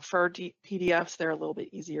do prefer PDFs. They're a little bit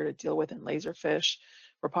easier to deal with in Laserfish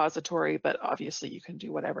repository, but obviously you can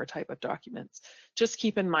do whatever type of documents. Just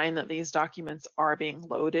keep in mind that these documents are being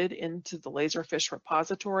loaded into the Laserfish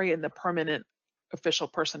repository in the permanent official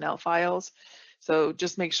personnel files. So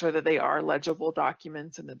just make sure that they are legible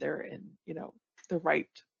documents and that they're in, the right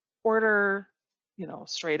order,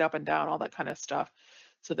 straight up and down, all that kind of stuff,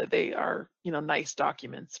 so that they are, nice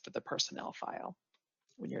documents for the personnel file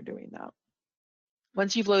when you're doing that.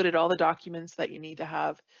 Once you've loaded all the documents that you need to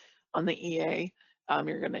have on the EA,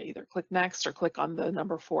 You're going to either click next or click on the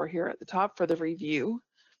number 4 here at the top for the review.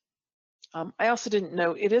 I also didn't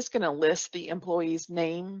know it is going to list the employee's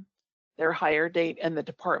name, their hire date, and the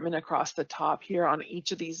department across the top here on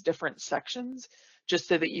each of these different sections, just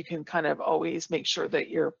so that you can kind of always make sure that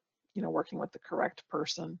you're, working with the correct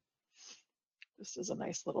person. This is a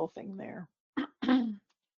nice little thing there.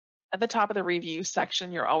 At the top of the review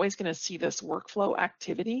section, you're always going to see this workflow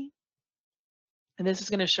activity. And this is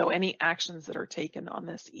going to show any actions that are taken on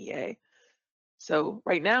this EA. So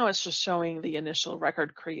right now it's just showing the initial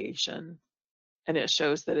record creation, and it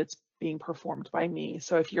shows that it's being performed by me.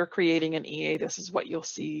 So if you're creating an EA, this is what you'll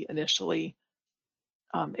see initially.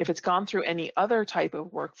 If it's gone through any other type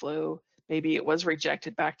of workflow, maybe it was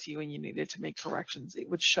rejected back to you and you needed to make corrections, it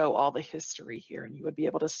would show all the history here, and you would be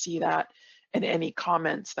able to see that and any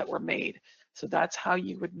comments that were made. So that's how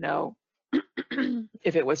you would know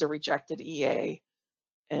if it was a rejected EA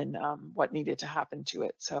and what needed to happen to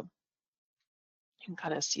it. So you can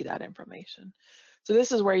kind of see that information. So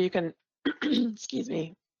this is where you can, excuse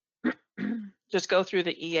me, just go through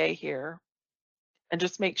the EA here and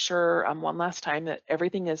just make sure one last time that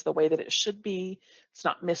everything is the way that it should be. It's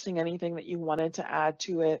not missing anything that you wanted to add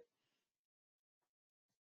to it.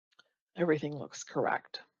 Everything looks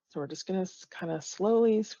correct. So we're just going to kind of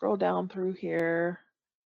slowly scroll down through here,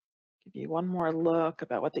 give you one more look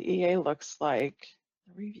about what the EA looks like.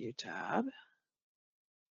 The review tab.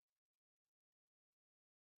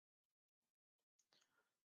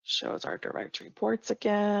 Shows our direct reports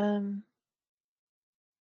again.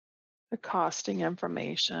 The costing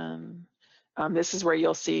information. This is where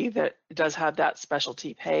you'll see that it does have that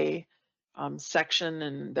specialty pay section,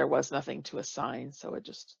 and there was nothing to assign, so it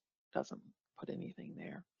just doesn't put anything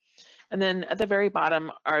there. And then at the very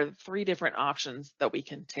bottom are 3 different options that we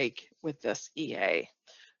can take with this EA.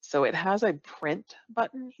 So it has a print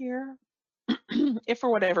button here. If for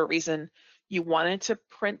whatever reason you wanted to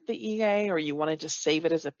print the EA, or you wanted to save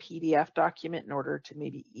it as a PDF document in order to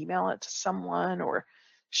maybe email it to someone or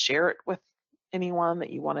share it with anyone that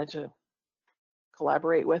you wanted to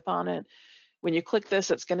collaborate with on it, when you click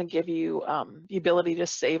this, it's going to give you the ability to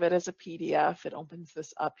save it as a PDF. It opens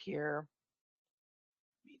this up here.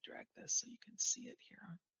 Let me drag this so you can see it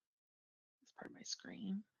here. It's part of my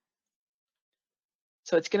screen.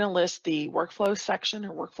 So it's going to list the workflow section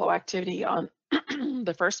or workflow activity on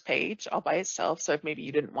the first page all by itself. So if maybe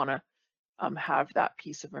you didn't want to have that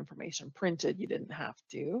piece of information printed, you didn't have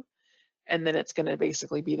to. And then it's going to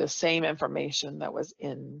basically be the same information that was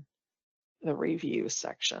in the review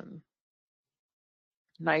section.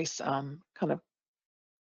 Nice, kind of a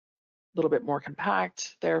little bit more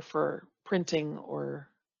compact there for printing or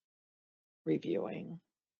reviewing.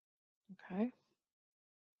 Okay.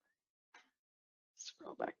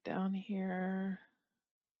 Scroll back down here.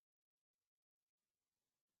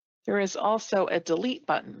 There is also a delete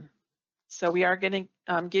button. So we are going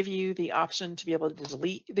to give you the option to be able to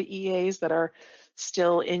delete the EAs that are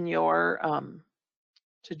still in your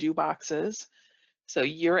to-do boxes. So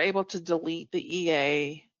you're able to delete the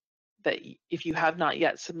EA that if you have not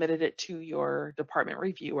yet submitted it to your department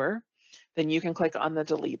reviewer, then you can click on the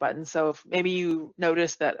delete button. So if maybe you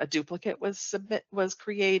notice that a duplicate was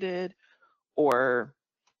created, or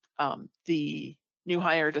the new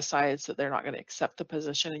hire decides that they're not going to accept the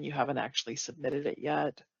position and you haven't actually submitted it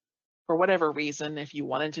yet, for whatever reason, if you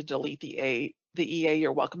wanted to delete the EA,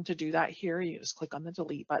 you're welcome to do that here. You just click on the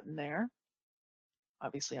delete button there.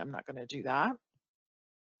 Obviously, I'm not going to do that.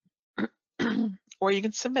 Or you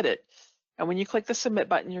can submit it. And when you click the submit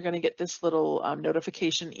button, you're going to get this little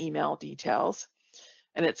notification email details.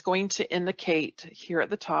 And it's going to indicate here at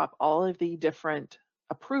the top all of the different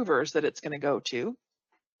approvers that it's going to go to.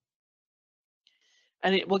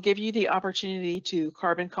 And it will give you the opportunity to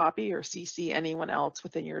carbon copy or CC anyone else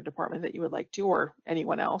within your department that you would like to, or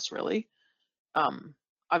anyone else really.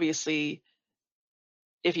 Obviously,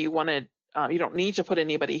 if you wanted, you don't need to put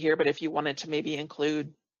anybody here, but if you wanted to maybe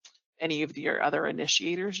include any of your other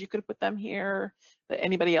initiators, you could put them here. But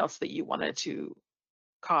anybody else that you wanted to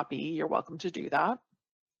copy, you're welcome to do that.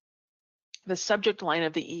 The subject line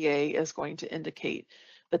of the EA is going to indicate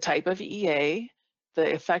the type of EA,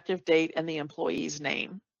 the effective date, and the employee's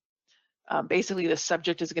name. Basically, the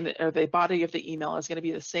subject is going to, or the body of the email is going to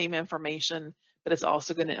be the same information, but it's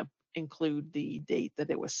also going to include the date that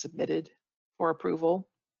it was submitted for approval.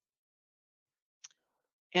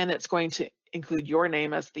 And it's going to include your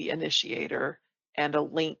name as the initiator and a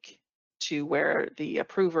link to where the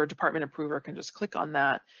approver, department approver, can just click on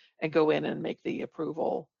that and go in and make the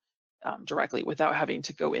approval directly without having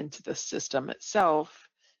to go into the system itself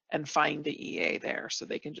and find the EA there. So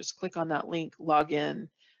they can just click on that link, log in,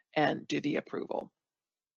 and do the approval.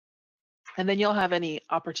 And then you'll have any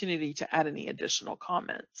opportunity to add any additional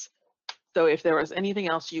comments. So if there was anything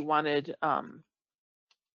else you wanted,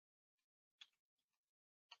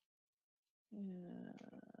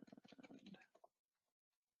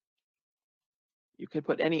 you could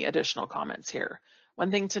put any additional comments here. One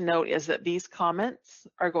thing to note is that these comments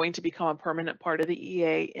are going to become a permanent part of the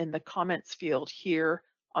EA in the comments field here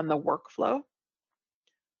on the workflow.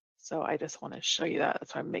 So I just want to show you that.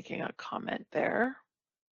 That's why I'm making a comment there.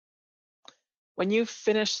 When you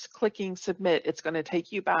finish clicking submit, it's going to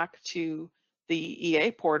take you back to the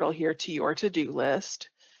EA portal here to your to-do list.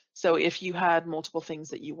 So if you had multiple things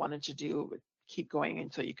that you wanted to do, it would keep going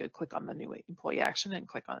until you could click on the new employee action and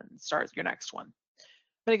click on start your next one.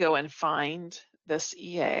 I'm going to go and find this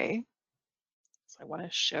EA. So I want to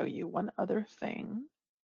show you one other thing.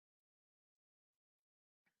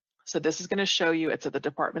 So this is going to show you it's at the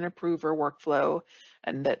department approver workflow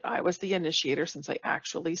and that I was the initiator since I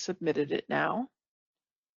actually submitted it now.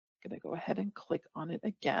 I'm going to go ahead and click on it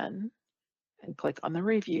again and click on the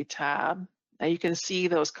review tab. Now you can see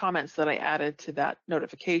those comments that I added to that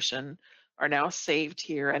notification are now saved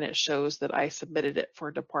here, and it shows that I submitted it for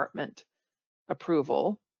department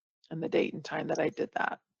approval and the date and time that I did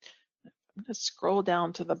that. I'm going to scroll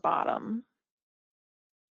down to the bottom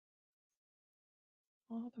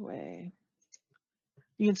all the way.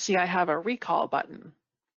 You can see I have a recall button.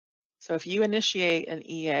 So if you initiate an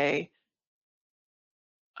EA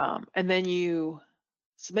and then you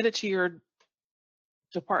submit it to your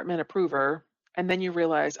department approver, and then you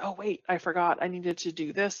realize, oh wait, I forgot I needed to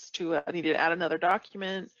do this I needed to add another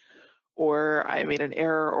document, or I made an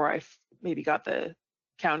error, or I maybe got the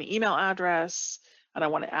county email address and I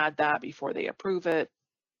want to add that before they approve it.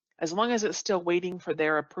 As long as it's still waiting for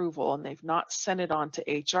their approval and they've not sent it on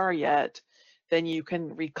to HR yet, then you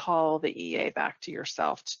can recall the EA back to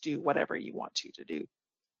yourself to do whatever you want to do,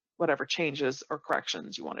 whatever changes or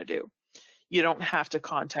corrections you want to do. You don't have to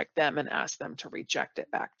contact them and ask them to reject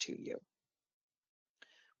it back to you.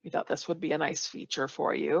 We thought this would be a nice feature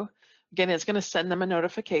for you. Again, it's going to send them a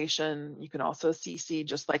notification. You can also CC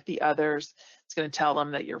just like the others. It's going to tell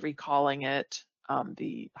them that you're recalling it,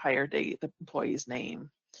 the hire date, the employee's name,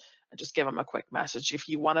 and just give them a quick message. If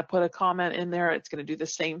you want to put a comment in there, it's going to do the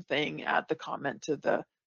same thing. Add the comment to the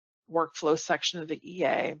workflow section of the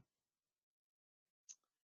EA,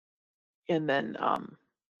 and then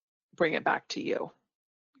bring it back to you.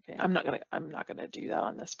 Okay, I'm not gonna do that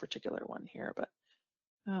on this particular one here, but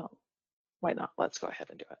oh, why not? Let's go ahead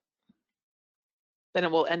and do it. Then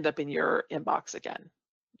it will end up in your inbox again.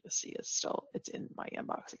 You'll see it's in my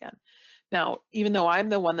inbox again. Now, even though I'm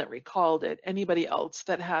the one that recalled it, anybody else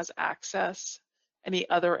that has access, any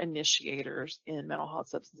other initiators in mental health,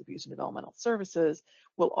 substance abuse, and developmental services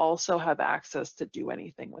will also have access to do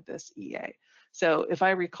anything with this EA. So if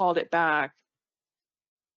I recalled it back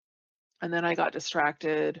and then I got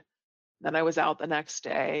distracted, then I was out the next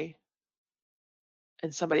day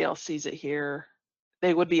and somebody else sees it here,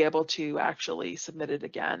 they would be able to actually submit it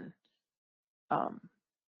again on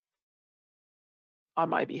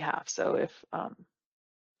my behalf. So if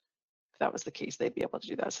that was the case, they'd be able to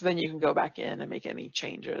do that. So then you can go back in and make any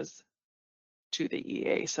changes to the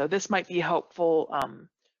EA. So this might be helpful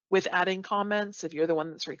with adding comments. If you're the one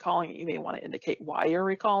that's recalling it, you may want to indicate why you're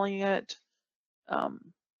recalling it,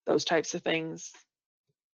 those types of things.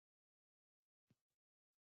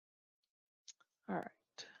 All right.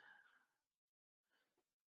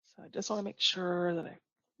 So I just want to make sure that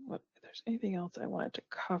if there's anything else I wanted to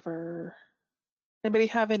cover. Anybody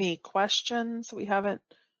have any questions we haven't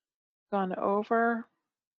gone over?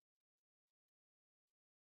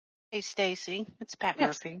 Hey, Stacy, it's Pat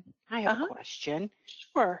Murphy. I have a question.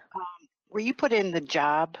 Sure. Where you put in the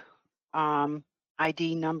job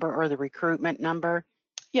ID number or the recruitment number?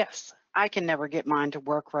 Yes. I can never get mine to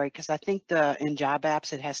work right because I think in job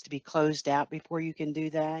apps it has to be closed out before you can do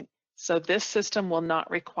that. So this system will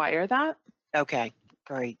not require that. Okay,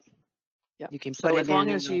 great. Yeah. You can put so it as long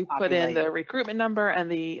as you put in the it. recruitment number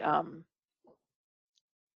and the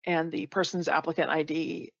person's applicant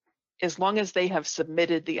ID, as long as they have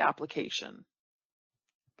submitted the application.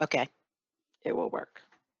 Okay. It will work.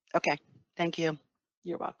 Okay. Thank you.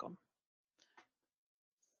 You're welcome.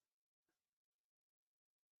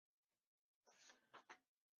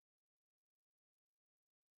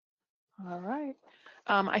 All right.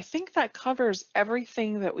 I think that covers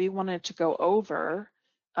everything that we wanted to go over.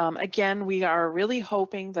 Again, we are really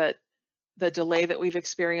hoping that the delay that we've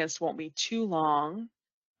experienced won't be too long,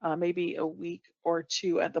 maybe a week or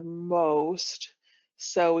two at the most.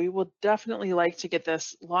 So we will definitely like to get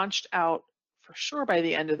this launched out for sure by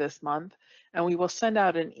the end of this month. And we will send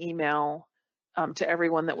out an email to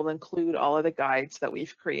everyone that will include all of the guides that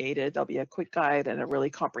we've created. There'll be a quick guide and a really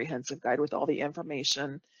comprehensive guide with all the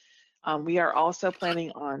information. We are also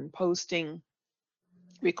planning on posting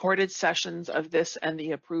recorded sessions of this and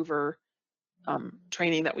the approver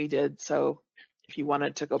training that we did. So if you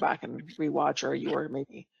wanted to go back and rewatch, or you were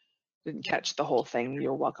maybe didn't catch the whole thing,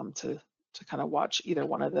 you're welcome to kind of watch either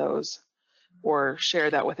one of those, or share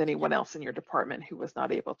that with anyone else in your department who was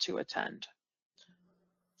not able to attend.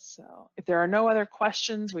 So if there are no other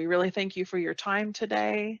questions, we really thank you for your time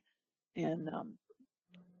today, and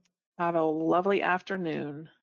have a lovely afternoon.